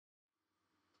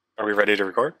Are we ready to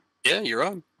record? Yeah, you're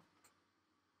on.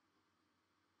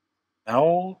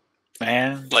 No,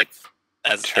 man. Like,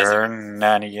 as Turn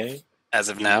 98. as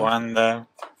of now. Won the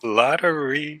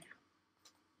lottery.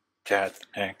 Got the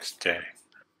next day.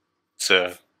 It's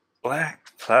a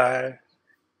black fly.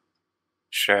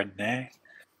 Chardonnay.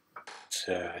 It's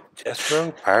a death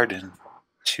row pardon.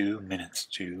 2 minutes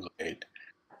too late.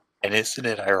 And isn't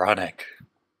it ironic?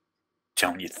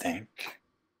 Don't you think?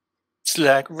 It's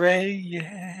like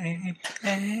rain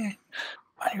on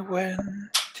your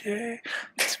Wednesday.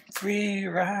 It's a free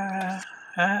ride.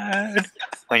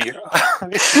 When you're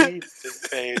always need to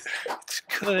pay, it's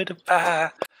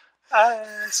goodbye.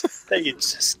 Eyes that you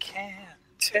just can't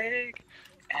take.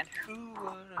 And who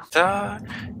would have thought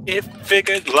it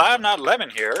figured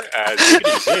LimeNotLemon here as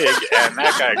Ziggity Zig and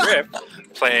that guy Griff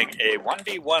playing a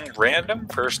 1v1 random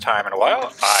first time in a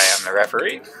while. I am the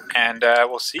referee, and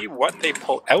we'll see what they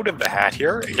pull out of the hat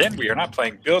here. Again, we are not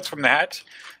playing builds from the hat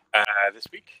this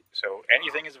week, so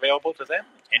anything is available to them.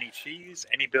 Any cheese,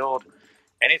 any build,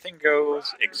 anything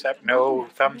goes, except no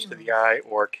thumbs to the eye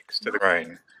or kicks to the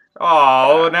groin.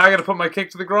 Oh, now I gotta put my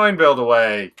kick to the groin build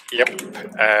away.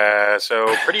 Yep.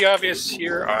 So pretty obvious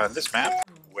here on this map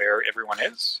where everyone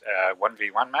is.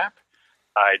 1v1 map.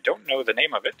 I don't know the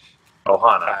name of it.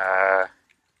 Ohana.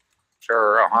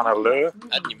 Sure, Ohana Le.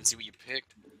 I didn't even see what you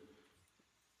picked.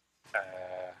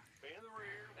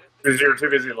 Because you were too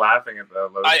busy laughing at the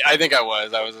load. I think I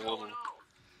was. I was a little...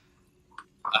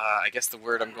 I guess the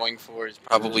word I'm going for is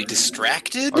probably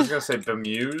distracted? I was gonna say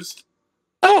bemused.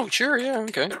 Oh, sure, yeah,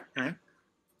 okay.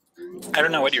 Mm-hmm. I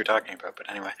don't know what you're talking about, but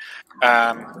anyway.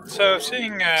 So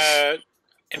seeing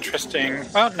interesting...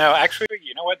 Well, no, actually,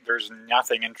 you know what? There's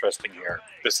nothing interesting here.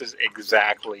 This is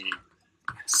exactly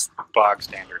bog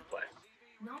standard play.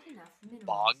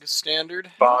 Bog standard?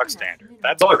 Bog standard.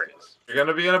 That's what it is. You're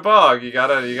gonna be in a bog. You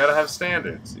gotta have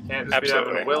standards. You can't just be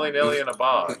having willy-nilly in a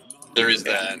bog. There is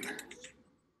that.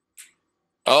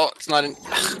 Oh, it's not in...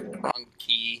 Wrong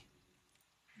key.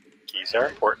 Keys are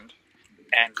important.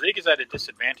 And Zig is at a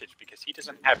disadvantage because he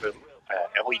doesn't have a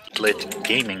LED lit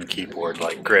gaming keyboard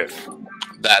like Griff.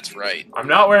 That's right. I'm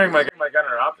not wearing my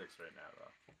Gunner optics right now,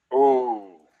 though.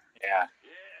 Ooh, yeah.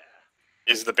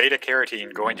 Is the beta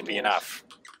carotene going to be enough?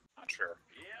 Not sure.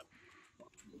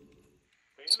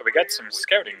 So we got some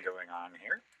scouting going on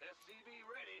here.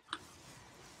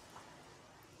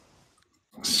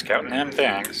 Scouting them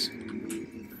things.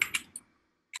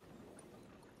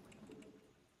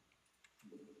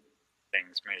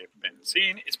 Things may have been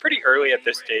seen. It's pretty early at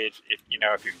this stage. If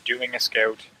you're doing a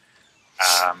scout,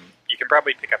 you can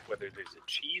probably pick up whether there's a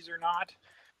cheese or not.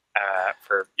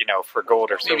 For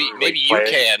gold or silver. Maybe you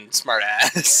can, smart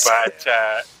ass. But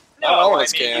no, all I of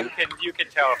us mean, can. You can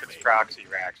tell if it's proxy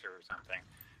racks or something.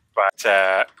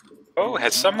 But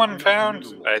has someone found?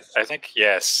 I think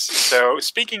yes. So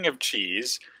speaking of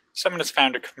cheese, someone has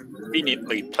found a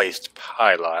conveniently placed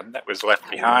pylon that was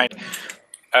left behind.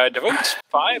 Devotes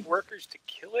 5 workers to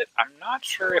kill it. I'm not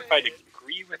sure if I'd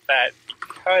agree with that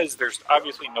because there's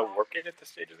obviously no working at this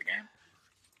stage of the game.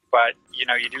 But, you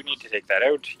do need to take that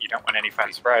out. You don't want any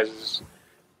fun surprises.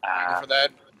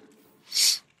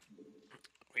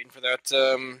 Waiting for that,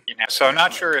 So I'm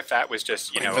not sure if that was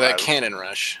just, for that cannon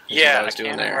rush. Yeah, a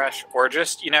cannon rush. Or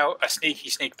just, a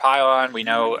sneak pylon. We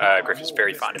know Griff is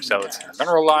very fond of zealots in the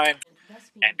mineral line.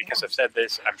 And because I've said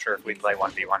this, I'm sure if we play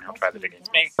 1v1, he'll try that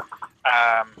against me.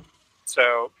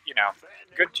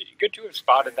 Good to have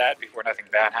spotted that before nothing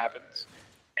bad happens.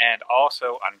 And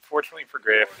also, unfortunately for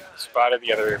Griff, spotted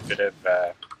the other bit of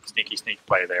sneak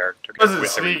play there. It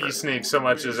wasn't sneak so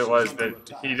much as it was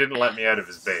that he didn't let me out of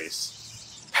his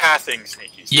base. Pathing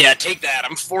sneaky. Yeah, take that.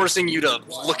 I'm forcing you to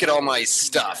look at all my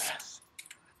stuff.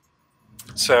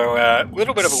 So, a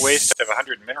little bit of a waste of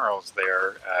 100 minerals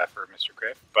there for Mr.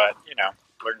 Griff, but,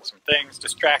 learned some things,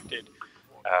 distracted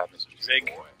Mr.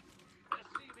 Zig,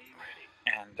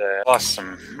 and lost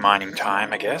some mining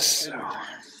time, I guess. So.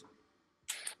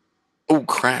 Oh,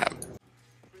 crap.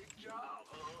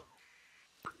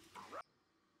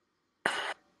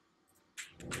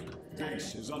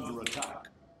 Base is under attack.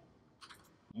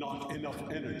 Not enough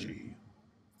energy.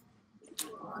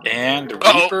 And the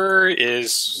Reaper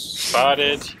is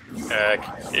spotted.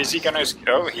 Is he gonna...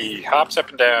 Oh, he hops up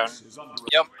and down.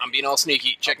 Yep, I'm being all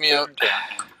sneaky. Check me out. Up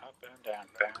and down,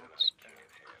 bounce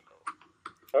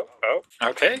down. Oh,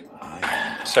 okay.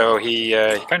 So he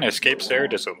kind of escapes there,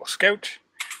 does a little scout.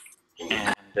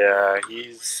 And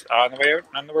he's on the way out,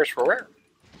 none the worse for wear.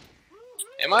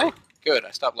 Am I? Good,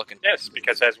 I stopped looking. Yes,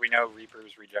 because as we know,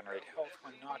 Reapers regenerate health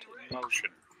when not in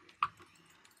motion.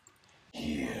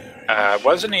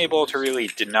 Wasn't able to really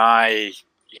deny,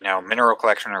 mineral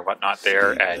collection or whatnot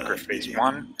there at Griff Phase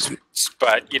 1.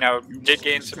 But, did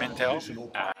gain some intel.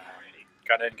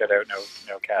 Got in, got out,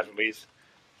 no casualties.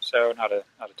 So not a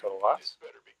total loss.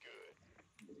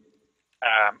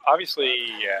 Obviously,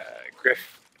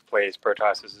 Griff plays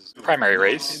Protoss as his primary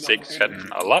race. Zig's gotten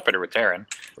a lot better with Terran.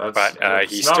 But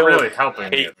he's not still really helping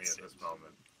me at this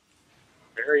moment.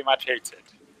 Very much hates it.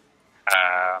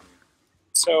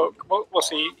 So we'll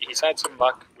see. He's had some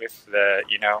luck with the,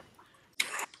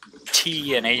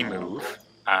 T and A move,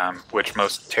 which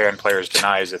most Terran players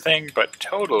deny is a thing, but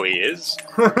totally is.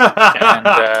 And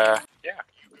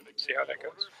see how that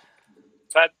goes.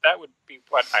 So that would be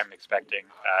what I'm expecting.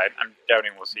 I'm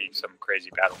doubting we'll see some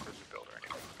crazy battlecruiser build or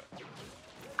anything.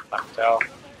 But not to tell.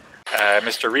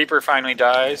 Mr. Reaper finally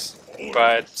dies,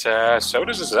 but so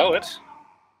does a Zealot.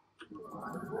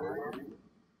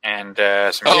 And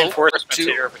some reinforcements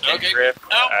here for King Griff.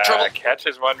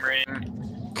 Catches one Marine.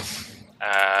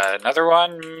 Another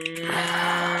one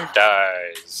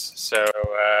dies. So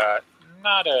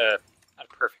not a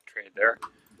perfect trade there,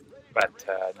 but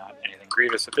not anything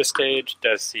grievous at this stage.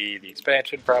 Does see the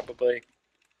expansion probably.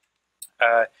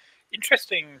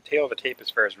 Interesting tail of the tape as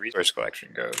far as resource collection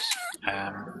goes.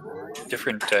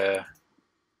 Differing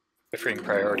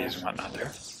priorities and whatnot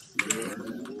there.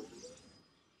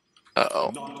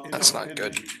 Uh-oh, that's not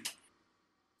good.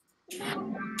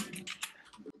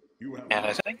 And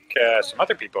I think some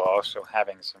other people are also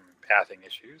having some pathing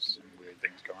issues, some weird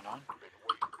things going on.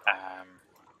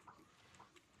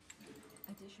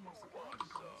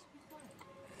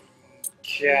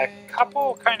 Yeah, a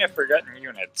couple kind of forgotten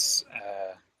units.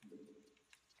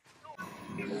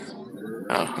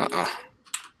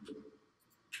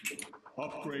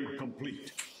 Upgrade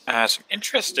complete. Some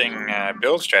interesting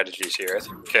build strategies here. I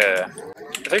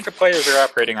think the players are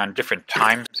operating on different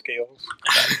time scales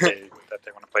that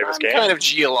they want to play this game. Kind of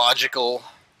geological.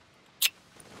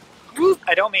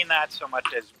 I don't mean that so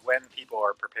much as when people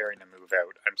are preparing to move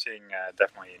out. I'm seeing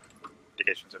definitely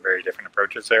indications of very different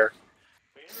approaches there.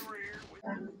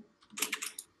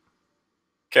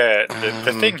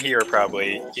 The thing here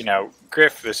probably,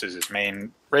 Griff, this is his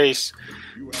main race.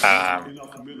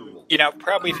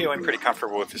 Probably feeling pretty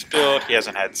comfortable with his build. He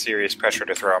hasn't had serious pressure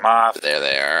to throw him off. There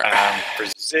they are. For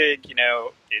Zig,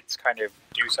 it's kind of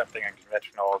do something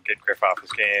unconventional, get Griff off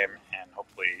his game, and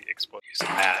hopefully exploit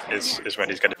using that is what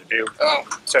he's going to do.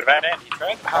 So to that end, he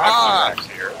tried the Hawk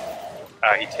here.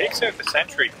 He takes out the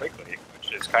Sentry quickly,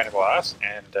 which is kind of a loss,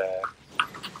 and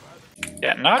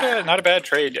not a bad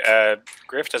trade.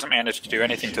 Griff doesn't manage to do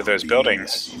anything to those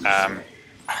buildings.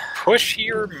 Push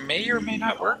here may or may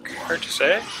not work. Hard to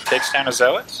say. Takes down a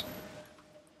Zealot.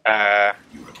 That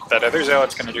other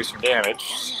Zealot's going to do some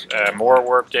damage. More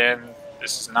worked in.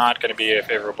 This is not going to be a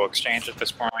favorable exchange at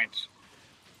this point.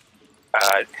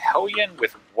 Hellion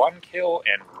with 1 kill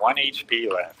and 1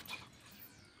 HP left.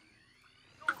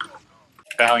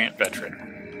 Valiant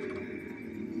veteran.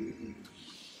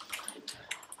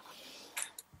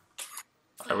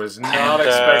 I was not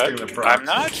expecting the proxy. I'm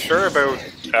not sure about...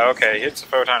 Okay, hits a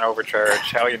photon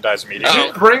overcharge. Hellion dies immediately. Did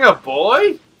you bring a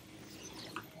boy?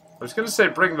 I was going to say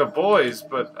bring the boys,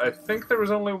 but I think there was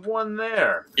only one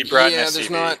there. He brought there's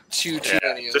not too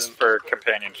many of just them. for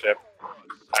companionship.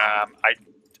 I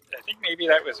think maybe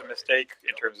that was a mistake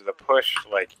in terms of the push.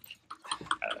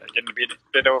 Getting a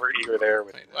bit over eager there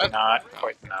with not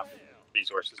quite enough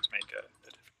resources to make a difference.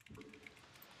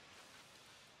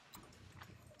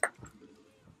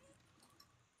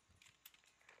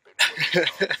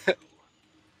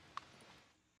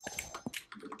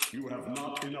 You have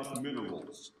not enough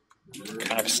minerals.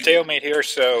 Kind of a stalemate here,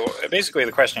 so basically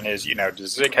the question is,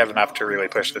 does Zig have enough to really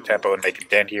push the tempo and make a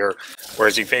dent here, or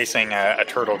is he facing a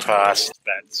turtle toss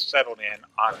that's settled in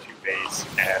onto base,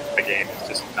 and the game is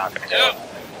just not going to go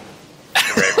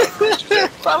the way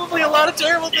it Probably a lot of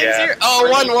terrible things here. Oh,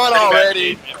 1-1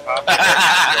 already.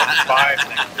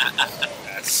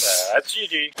 That's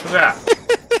GG. Yeah.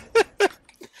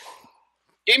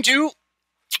 Game 2.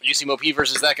 UCMOP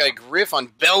versus that guy Griff on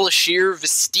Belshir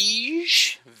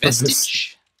Vestige.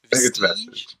 Vestige. I think it's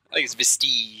Vestige. I think it's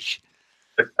Vestige.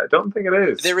 I don't think it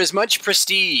is. There is much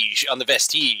prestige on the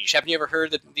Vestige. Haven't you ever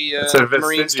heard the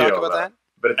Marines vestigial, talk about that?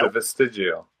 But it's a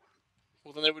vestigial.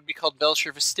 Well, then it would be called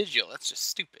Belshir Vestigial. That's just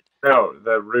stupid. No,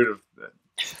 the root of...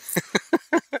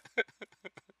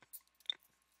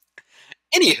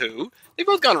 Anywho, they've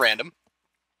both gone random,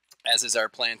 as is our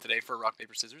plan today for rock,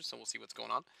 paper, scissors, so we'll see what's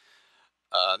going on.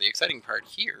 The exciting part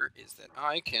here is that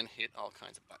I can hit all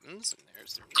kinds of buttons. And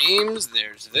there's their names,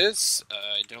 there's this.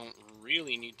 I don't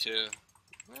really need to...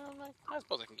 Well, I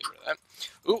suppose I can get rid of that.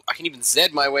 Ooh, I can even Z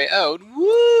my way out.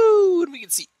 Woo! And we can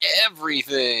see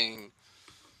everything.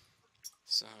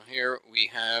 So here we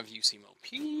have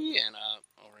UCMOP, and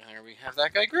over here we have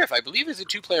that guy Griff. I believe it's a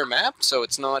 2-player map, so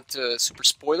it's not super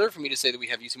spoiler for me to say that we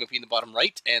have UCMOP in the bottom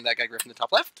right and that guy Griff in the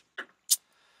top left.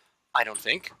 I don't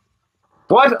think.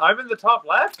 What? I'm in the top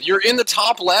left? You're in the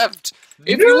top left.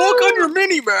 If No! you look on your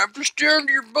mini-map, just down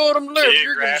to your bottom left,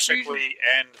 you're going to see... Geographically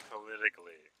and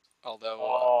politically.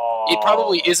 Although, it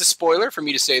probably is a spoiler for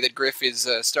me to say that Griff is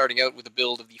starting out with a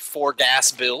build of the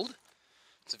 4-gas build.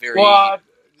 It's a very... What?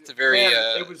 It's a very...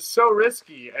 Man, it was so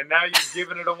risky, and now you've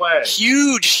given it away.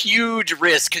 Huge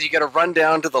risk, because you got to run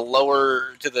down to the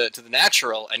lower... to the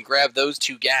natural and grab those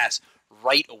 2 gas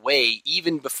right away,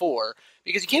 even before...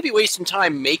 Because you can't be wasting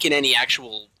time making any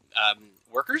actual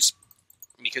workers,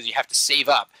 because you have to save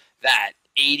up that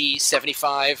 80,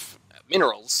 75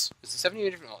 minerals. Is it 70?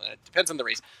 It depends on the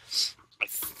race, I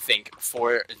think,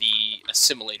 for the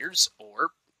assimilators or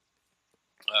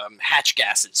hatch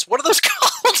gases. What are those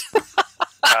called?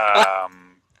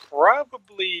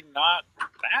 Probably not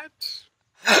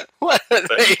that. What are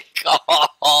they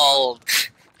called?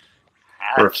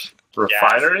 Hatch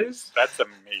Refineries? gases. That's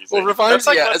amazing. Well, refineries, That's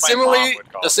like yeah, what my mom would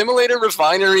call it. assimilator,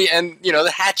 refinery, and, you know,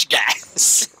 the hatch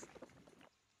gas.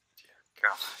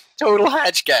 God, Total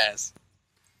hatch gas.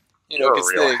 You know, you're a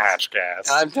 'cause real things- hatch gas.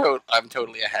 I'm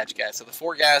totally a hatch guy. So the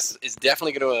 4-gas is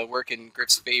definitely going to work in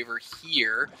Griff's favor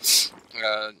here.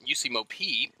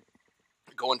 UCMOP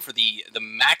going for the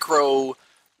macro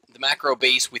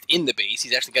base within the base.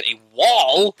 He's actually got a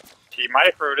wall, He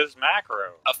microed his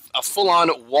macro. a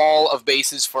full-on wall of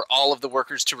bases for all of the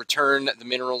workers to return the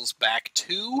minerals back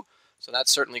to. So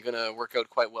that's certainly going to work out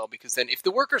quite well, because then if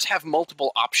the workers have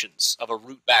multiple options of a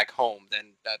route back home,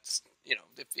 then that's, you know,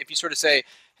 if you sort of say,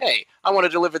 hey, I want to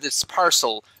deliver this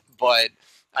parcel, but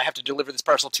I have to deliver this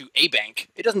parcel to a bank.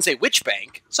 It doesn't say which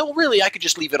bank, so really I could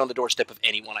just leave it on the doorstep of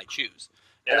anyone I choose.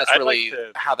 Yeah, And that's I'd really like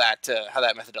to- how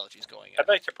that methodology is going. I'd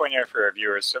like to point out for our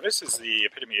viewers, so this is the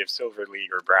epitome of Silver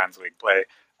League or Bronze League play.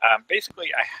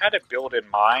 Basically, I had a build in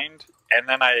mind, and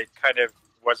then I kind of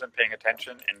wasn't paying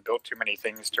attention and built too many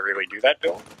things to really do that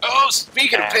build. Oh,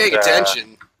 speaking of And, paying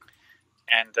attention,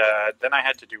 And then I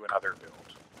had to do another build.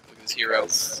 look at this hero.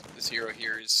 because- This hero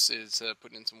here is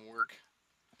putting in some work.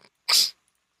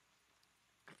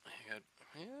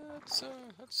 That's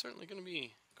certainly going to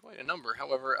be quite a number.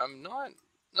 However, I'm not.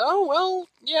 Oh well,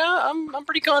 yeah, I'm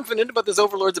pretty confident about this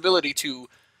Overlord's ability to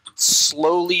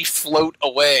slowly float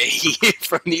away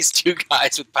from these 2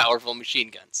 guys with powerful machine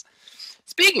guns.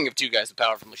 Speaking of 2 guys with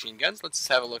powerful machine guns, let's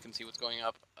have a look and see what's going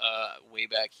up way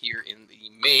back here in the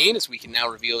main, as we can now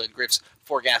reveal that Griff's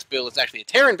 4-gas build is actually a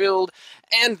Terran build,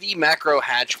 and the macro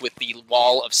hatch with the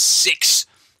wall of 6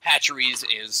 hatcheries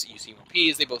is UCMOP,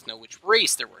 as they both know which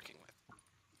race they're working with.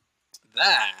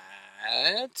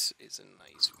 That is a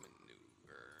nice maneuver.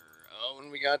 Oh,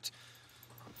 and we got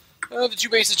the 2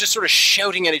 bases just sort of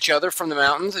shouting at each other from the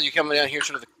mountains as you come down here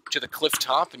sort of to the cliff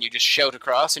top, and you just shout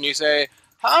across and you say,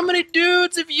 how many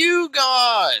dudes have you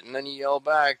got? And then you yell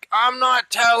back, I'm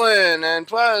not telling, and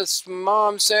plus,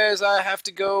 Mom says I have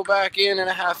to go back in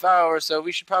a half hour, so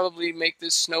we should probably make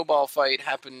this snowball fight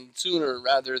happen sooner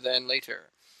rather than later.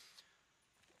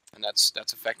 And that's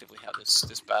effectively how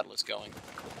this battle is going.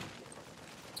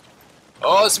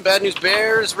 Oh, some bad news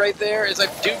bears right there, as I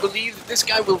do believe that this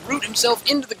guy will root himself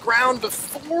into the ground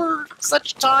before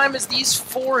such time as these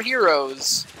 4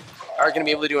 heroes are going to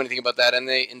be able to do anything about that, and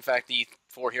they, in fact, the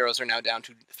 4 heroes are now down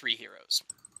to 3 heroes.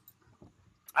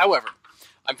 However,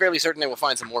 I'm fairly certain they will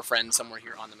find some more friends somewhere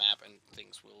here on the map, and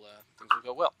things will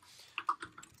go well.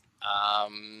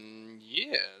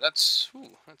 Yeah, that's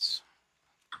a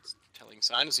telling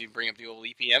sign as you bring up the old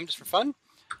EPM just for fun.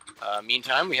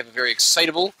 Meantime, we have a very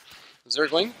excitable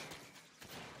Zergling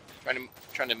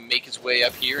trying to make his way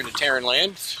up here into Terran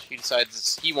land. He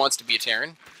decides he wants to be a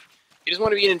Terran. He doesn't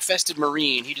want to be an infested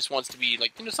Marine. He just wants to be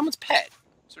like, you know, someone's pet.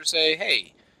 Sort of say,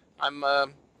 hey, I'm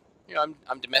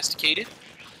domesticated.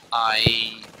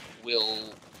 I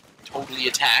will totally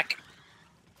attack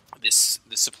this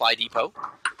supply depot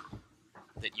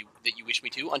that you wish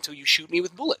me to until you shoot me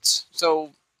with bullets.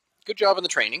 So, good job on the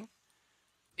training.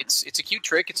 It's a cute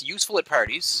trick. It's useful at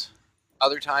parties.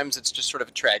 Other times, it's just sort of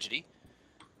a tragedy.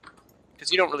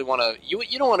 Because you don't really want to...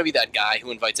 You don't want to be that guy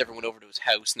who invites everyone over to his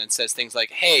house and then says things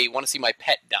like, hey, want to see my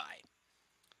pet die?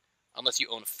 Unless you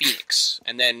own a phoenix.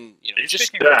 And then, you know,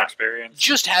 Speaking from experience,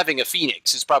 just having a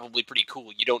phoenix is probably pretty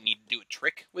cool. You don't need to do a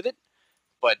trick with it.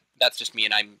 But that's just me,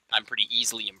 and I'm pretty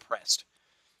easily impressed.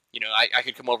 You know, I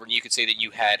could come over and you could say that you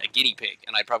had a guinea pig,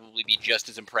 and I'd probably be just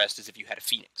as impressed as if you had a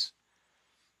phoenix.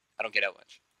 I don't get out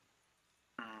much.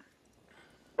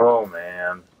 Oh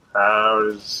man, how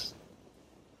does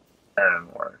Aaron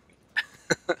work?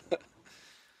 I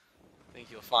think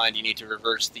find you need to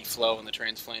reverse the flow in the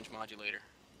transflange modulator.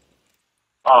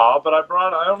 Oh, but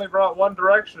I only brought one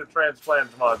direction of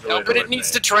transplant modulator. No, but it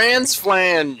needs to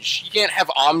transflange. You can't have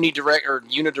omnidirect or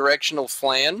unidirectional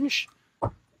flange.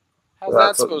 How's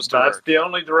that supposed to work? That's the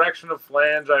only direction of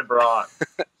flange I brought.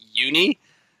 Uni?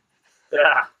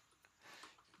 Yeah.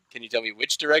 Can you tell me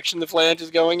which direction the flange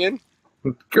is going in?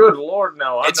 Good lord,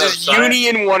 no. It's just uni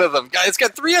in one of them. Guys, it's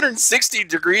got 360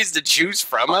 degrees to choose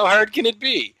from. How hard can it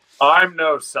be? I'm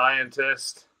no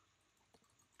scientist.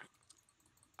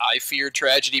 I fear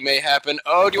tragedy may happen.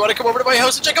 Oh, do you want to come over to my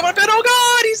house and check out my bed? Oh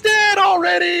god, he's dead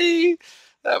already!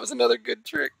 That was another good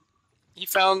trick. He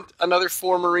found another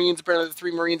 4 Marines. Apparently the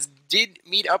 3 Marines did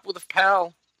meet up with a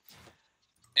pal.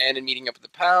 And in meeting up with the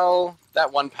pal,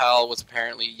 that one pal was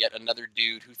apparently yet another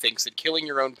dude who thinks that killing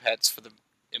your own pets for the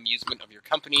amusement of your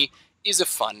company is a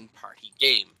fun party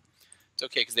game. It's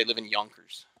okay because they live in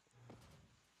Yonkers.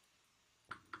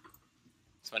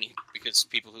 It's funny because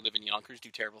people who live in Yonkers do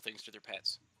terrible things to their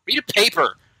pets. Read a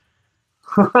paper!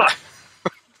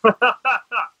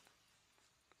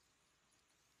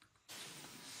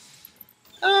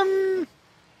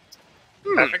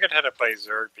 I figured how to play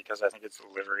Zerg because I think it's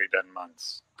literally been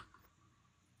months.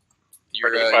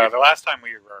 The last time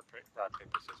we were rock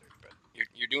paper scissors, but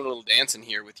you're doing a little dancing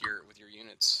here with your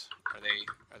units. Are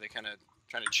they kind of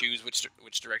trying to choose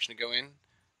which direction to go in?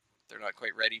 They're not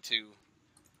quite ready to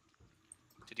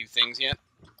do things yet.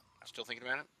 I'm still thinking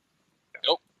about it.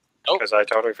 Nope. Nope. Because I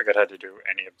totally forgot how to do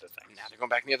any of the things. Now they're going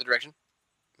back in the other direction.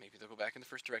 Maybe they'll go back in the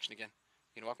first direction again.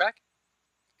 You gonna walk back?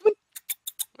 Come on.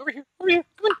 Over here. Over here.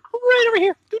 Come on. Right over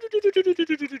here. You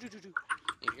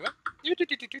come up.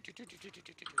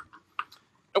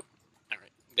 Nope. All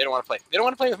right. They don't want to play. They don't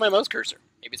want to play with my mouse cursor.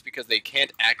 Maybe it's because they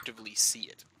can't actively see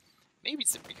it. Maybe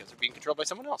it's because they're being controlled by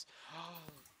someone else.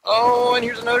 Oh, and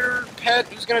here's another pet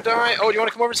who's gonna die. Oh, do you want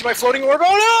to come over and see my floating orb?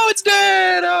 Oh no, it's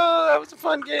dead! Oh, that was a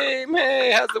fun game.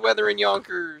 Hey, how's the weather in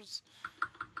Yonkers?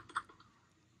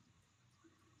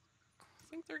 I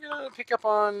think they're gonna pick up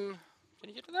on... Can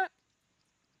you get to that?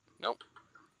 Nope.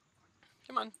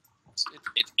 Come on. It's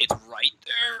right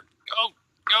there.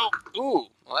 Go. Ooh,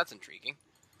 well that's intriguing.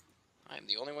 I am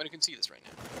the only one who can see this right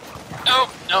now.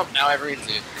 No, now everyone can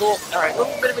see it. Cool. Alright, a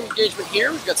little bit of engagement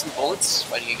here. We've got some bullets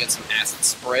fighting against some acid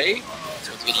spray.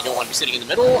 So once again, you don't want to be sitting in the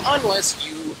middle unless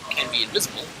you can be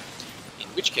invisible. In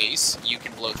which case, you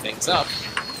can blow things up,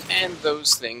 and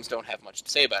those things don't have much to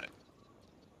say about it.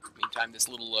 Meantime, this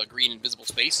little green invisible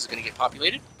space is going to get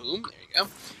populated. Boom, there you go.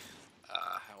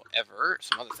 However,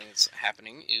 some other thing that's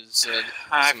happening is...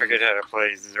 I forget how to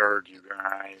play Zerg, you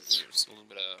guys. There's a little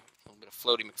bit of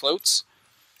floaty McFloats.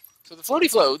 So the floaty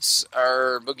floats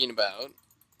are boogieing about.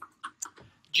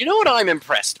 Do you know what I'm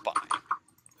impressed by?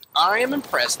 I am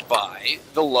impressed by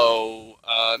the low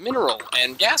mineral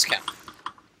and gas count.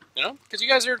 You know, because you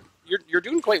guys are you're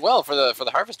doing quite well for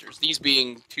the harvesters. These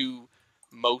being 2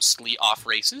 mostly off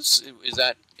races. Is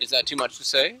that too much to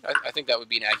say? I think that would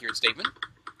be an accurate statement.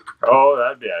 Oh,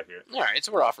 that'd be accurate. All right,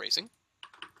 so we're off racing.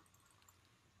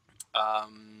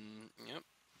 Yep.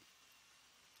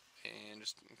 And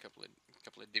just a couple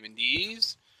of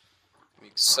D&Ds.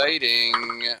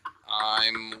 Exciting.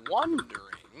 I'm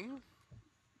wondering.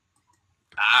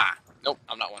 Nope,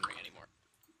 I'm not wondering anymore.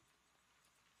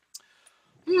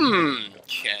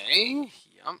 Okay.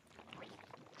 Yep.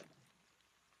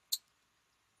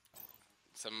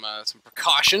 Some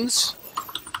precautions.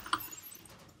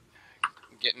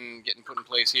 Getting put in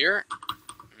place here.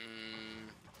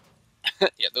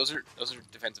 Yeah, those are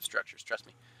defensive structures. Trust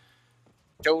me,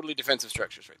 totally defensive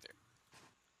structures right there.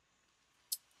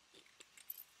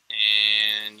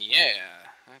 And yeah,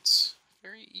 that's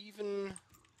very even,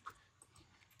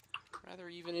 rather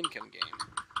even income game,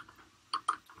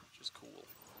 which is cool.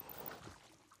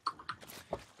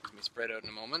 Things may spread out in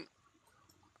a moment,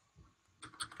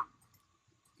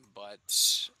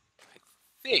 but I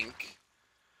think.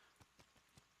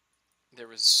 There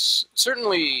was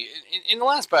certainly in the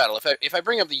last battle. If I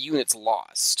bring up the units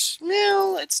lost,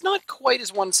 well, it's not quite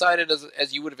as one-sided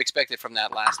as you would have expected from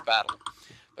that last battle.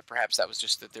 But perhaps that was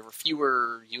just that there were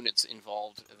fewer units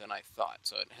involved than I thought.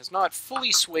 So it has not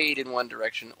fully swayed in one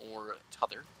direction or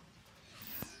t'other.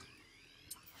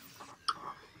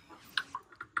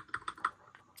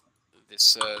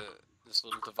 This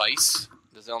little device,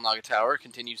 the Xel'Naga Tower,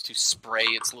 continues to spray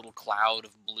its little cloud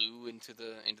of blue into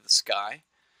the sky.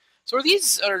 So are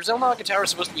Xel'Naga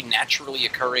Towers supposed to be naturally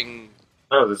occurring?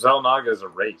 No, the Xel'Naga is a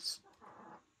race.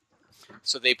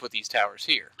 So they put these towers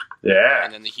here. Yeah.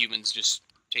 And then the humans just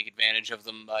take advantage of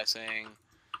them by saying,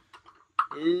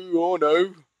 oh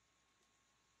no.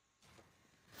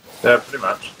 Yeah, pretty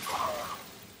much.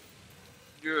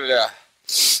 Yeah.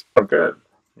 Oh, good.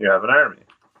 You have an army.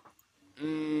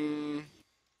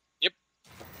 Yep.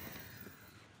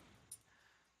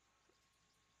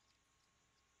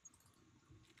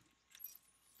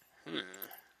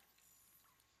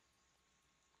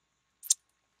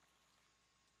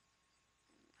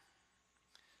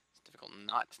 It's difficult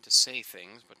not to say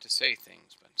things, but to say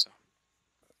things. But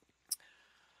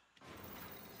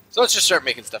so let's just start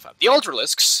making stuff up. The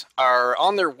Ultralisks are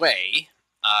on their way,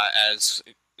 as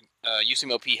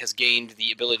UCMOP has gained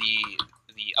the ability,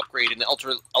 the upgrade in the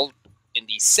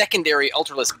secondary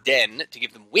Ultralisk Den to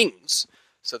give them wings.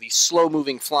 So these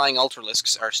slow-moving flying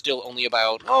Ultralisks are still only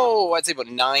about, I'd say about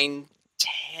 9,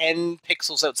 10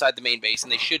 pixels outside the main base,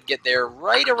 and they should get there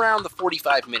right around the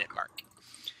 45-minute mark.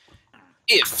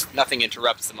 If nothing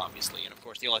interrupts them, obviously. And of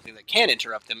course, the only thing that can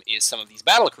interrupt them is some of these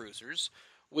battle cruisers,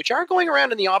 which are going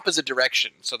around in the opposite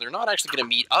direction. So they're not actually going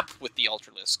to meet up with the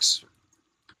Ultralisks.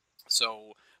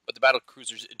 But the battle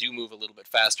cruisers do move a little bit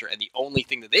faster, and the only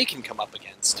thing that they can come up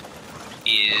against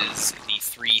is the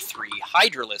 3-3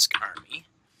 Hydralisk army,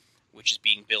 which is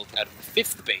being built out of the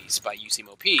 5th base by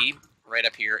UCMOP, right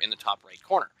up here in the top right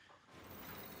corner.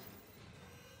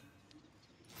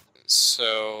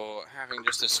 So, having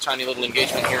just this tiny little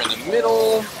engagement here in the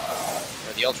middle,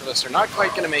 where the Ultralisks are not quite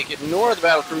going to make it, nor the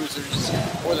battle cruisers,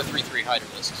 or the 3-3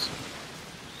 Hydralisks.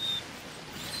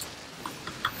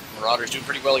 Marauders doing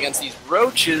pretty well against these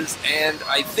roaches, and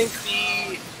I think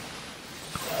the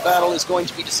battle is going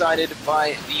to be decided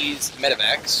by these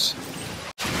medevacs.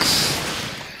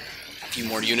 A few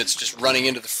more units just running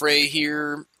into the fray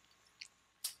here.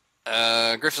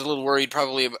 Griff is a little worried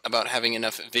probably about having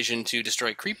enough vision to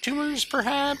destroy creep tumors,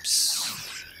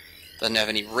 perhaps. Doesn't have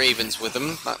any ravens with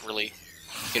them. Not really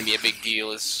going to be a big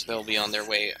deal, as they'll be on their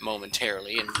way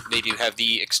momentarily, and they do have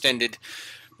the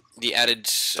added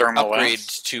Thermal upgrade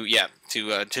lens. to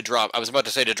drop. I was about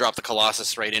to say to drop the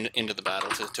Colossus right into the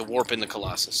battle, to warp in the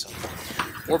Colossus. So,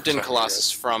 warped in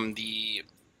Colossus from the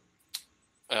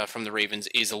Ravens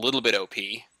is a little bit OP.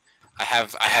 I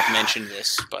have mentioned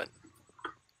this, but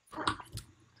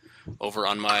over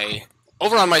on my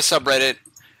subreddit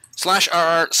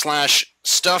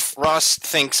 /r/stuff Ross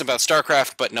thinks about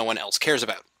StarCraft, but no one else cares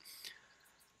about,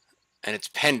 and it's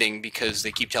pending because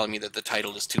they keep telling me that the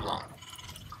title is too long.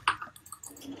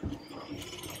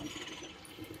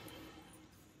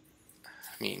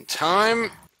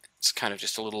 Meantime, it's kind of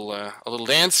just a little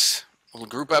dance, a little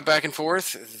group up back and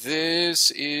forth.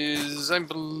 This is, I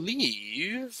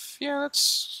believe, yeah,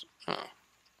 that's, I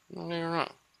don't know,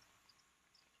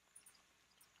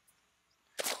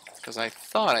 because I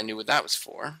thought I knew what that was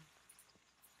for,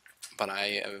 but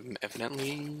I am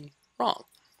evidently wrong.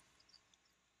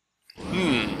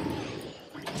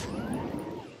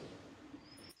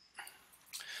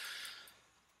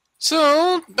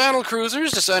 So, battle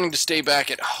cruisers deciding to stay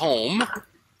back at home,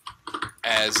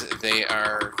 as they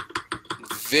are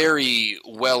very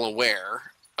well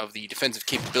aware of the defensive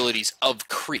capabilities of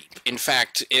creep. In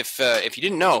fact, if you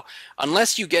didn't know,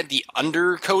 unless you get the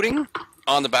undercoating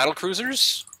on the battle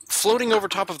cruisers, floating over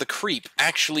top of the creep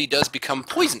actually does become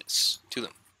poisonous to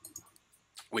them,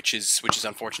 which is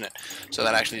unfortunate. So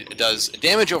that actually does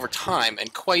damage over time,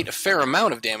 and quite a fair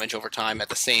amount of damage over time at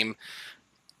the same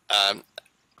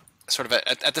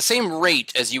at the same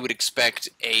rate as you would expect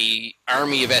a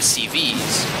army of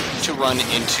SCVs to run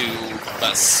into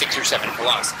about 6 or 7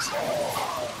 Colossus.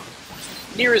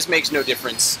 Nearest makes no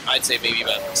difference. I'd say maybe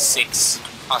about 6,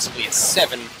 possibly a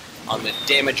 7 on the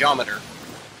damageometer,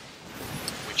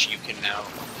 which you can now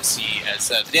see as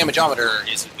the damageometer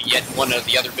is yet one of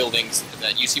the other buildings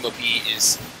that UCMOP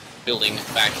is building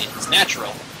back in his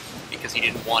natural, because he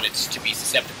didn't want it to be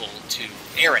susceptible to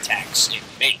air attacks in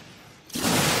main.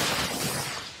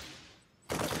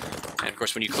 And of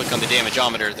course, when you click on the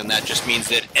damageometer, then that just means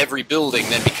that every building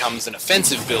then becomes an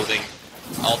offensive building.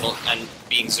 And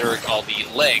being Zerg, all the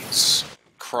legs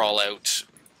crawl out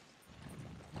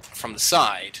from the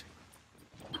side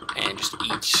and just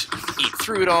eat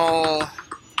through it all,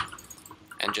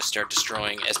 and just start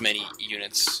destroying as many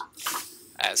units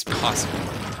as possible.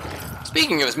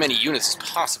 Speaking of as many units as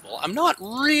possible, I'm not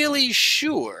really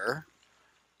sure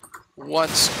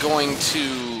what's going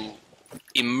to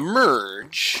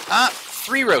emerge.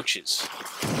 3 roaches.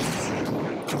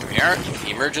 Here we are,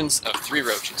 the emergence of 3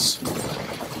 roaches.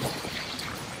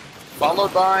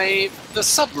 Followed by the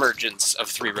submergence of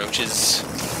 3 roaches.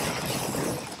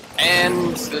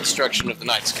 And the destruction of the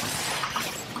night sky. I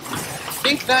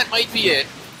think that might be it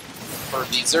for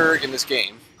the Zerg in this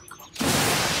game.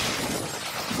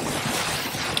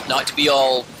 Not to be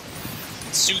all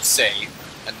soothsay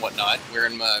and whatnot,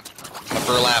 wearing my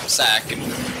burlap sack and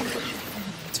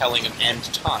telling of end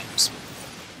times.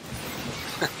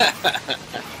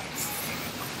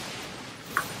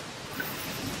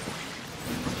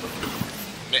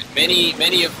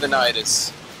 Many of the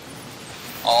nidus.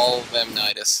 All of them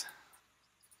nidus.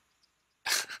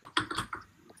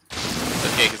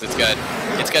 Okay, because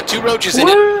it's got 2 roaches in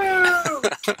it.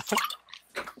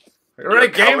 All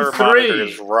right, game Color monitor 3.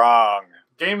 is wrong.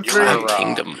 Game You 3. are wrong.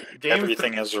 Kingdom.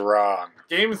 Everything is wrong.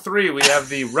 Game 3, we have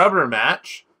the rubber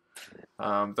match.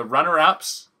 The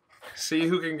runner-ups. See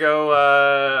who can go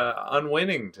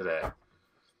unwinning today.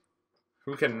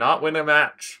 Who can not win a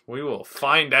match? We will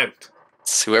find out.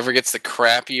 It's whoever gets the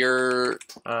crappier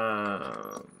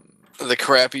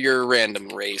random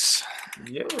race.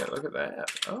 Yeah, look at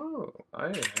that. Oh, I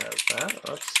have that.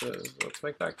 Let's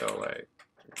make that go away.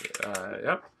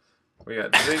 Yep. We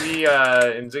got Ziggy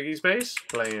in Ziggy's base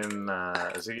playing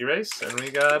Ziggy Race, and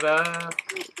we got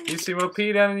UCMO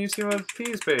P down in UCMO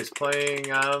P's base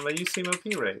playing a UCMO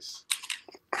P race.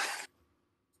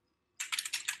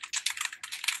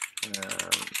 We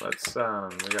got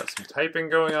some typing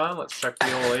going on. Let's check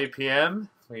the old APM.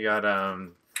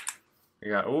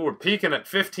 We're peaking at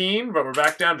 15, but we're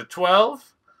back down to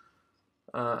 12.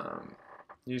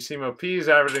 UCMO P is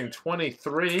averaging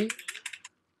 23.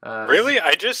 Really?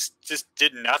 I just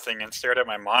did nothing and stared at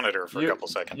my monitor for a couple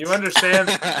seconds. You understand?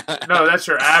 No, that's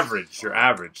your average. Your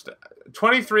average.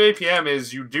 23 APM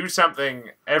is you do something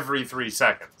every 3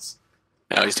 seconds.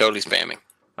 No, he's totally spamming.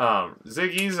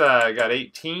 Ziggy's got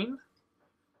 18.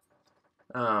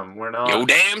 We're not. Yo,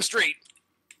 damn straight.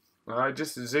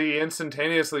 Ziggy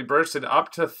instantaneously bursted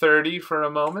up to 30 for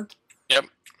a moment. Yep.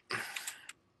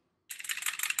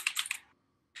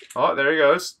 Oh, there he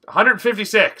goes.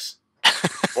 156.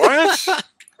 What?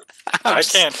 I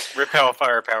can't repel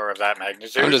firepower of that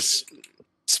magnitude. I'm just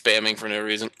spamming for no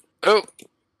reason. Oh,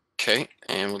 okay.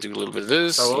 And we'll do a little bit of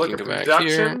this. So we'll look at go back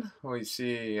production. here. We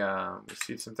see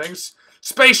some things.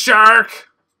 Space Shark.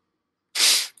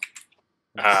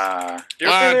 You okay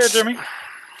there, Jimmy?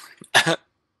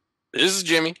 This is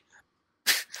Jimmy.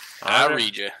 I'll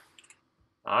read you.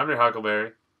 I'm your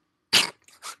Huckleberry.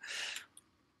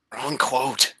 Wrong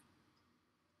quote.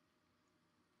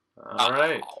 All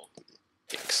right. Oh,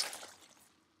 thanks.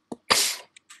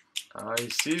 He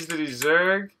sees that he's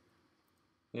Zerg.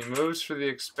 He moves for the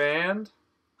expand.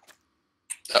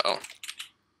 Uh-oh.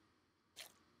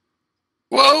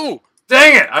 Whoa!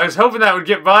 Dang it! I was hoping that would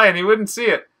get by and he wouldn't see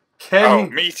it.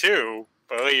 Me too.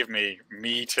 Believe me,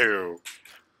 me too.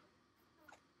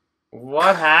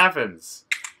 What happens?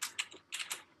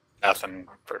 Nothing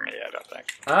for me, I don't think.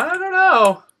 I don't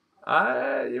know.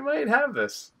 You might have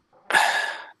this.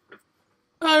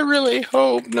 I really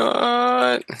hope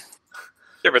not.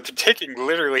 Yeah, but they're taking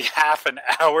literally half an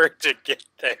hour to get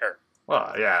there.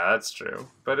 Well, yeah, that's true.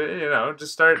 But,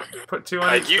 just put 2 on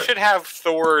Like, each. you should have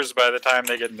Thors by the time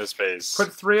they get into space.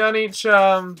 Put 3 on each, thing.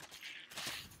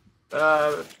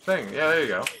 Yeah, there you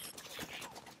go.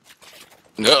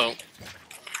 No.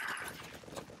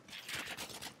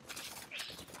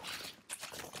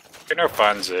 You're no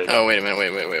fun, Zid. Oh, wait a minute.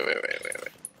 Wait.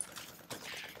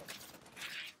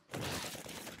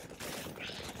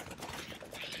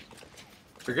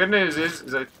 The good news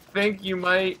is I think you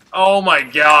might. Oh my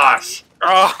gosh!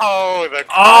 Oh, the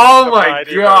Oh my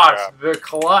gosh! The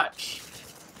clutch!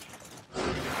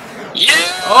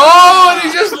 Yeah! Oh, and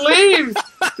he just leaves!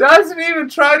 Doesn't even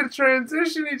try to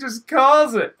transition, he just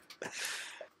calls it.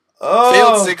 Oh.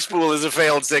 Failed 6 pool is a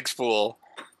failed 6 pool.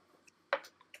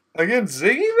 Against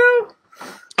Ziggy, though?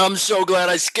 I'm so glad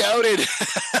I scouted.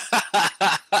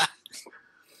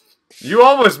 You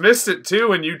almost missed it too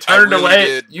when you turned really away.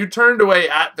 did. You turned away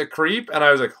at the creep, and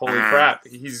I was like, "Holy crap! The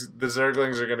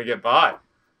Zerglings are gonna get by."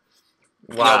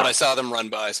 Wow. No, but I saw them run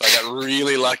by, so I got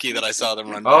really lucky that I saw them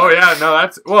run by. Oh yeah,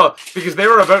 no, because they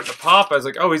were about to pop. I was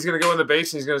like, "Oh, he's gonna go in the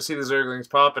base and he's gonna see the Zerglings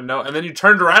pop," and no, and then you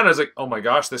turned around. I was like, "Oh my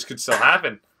gosh, this could still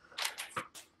happen."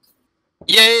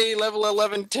 Yay, level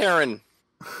 11 Terran.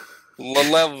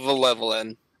 level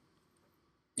N.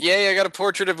 Yay, I got a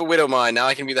portrait of a widow mine. Now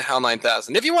I can be the HAL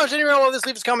 9000. If you watched any of all of this,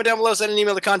 leave us a comment down below. Send an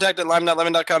email to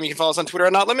contact@LimeNotLemon.com. You can follow us on Twitter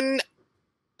at NotLemon.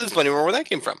 There's plenty more where that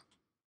came from.